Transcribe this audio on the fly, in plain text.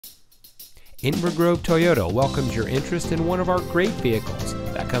Inver Toyota welcomes your interest in one of our great vehicles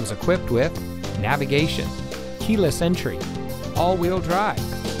that comes equipped with navigation, keyless entry, all-wheel drive,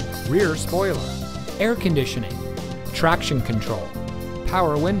 rear spoiler, air conditioning, traction control,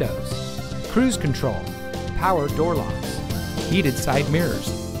 power windows, cruise control, power door locks, heated side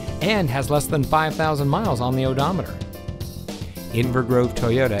mirrors, and has less than 5,000 miles on the odometer. Inver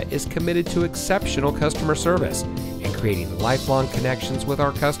Toyota is committed to exceptional customer service and creating lifelong connections with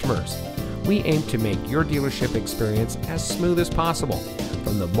our customers. We aim to make your dealership experience as smooth as possible,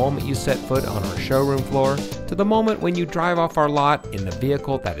 from the moment you set foot on our showroom floor to the moment when you drive off our lot in the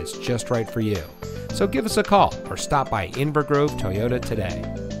vehicle that is just right for you. So give us a call or stop by Inver Toyota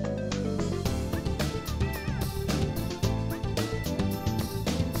today.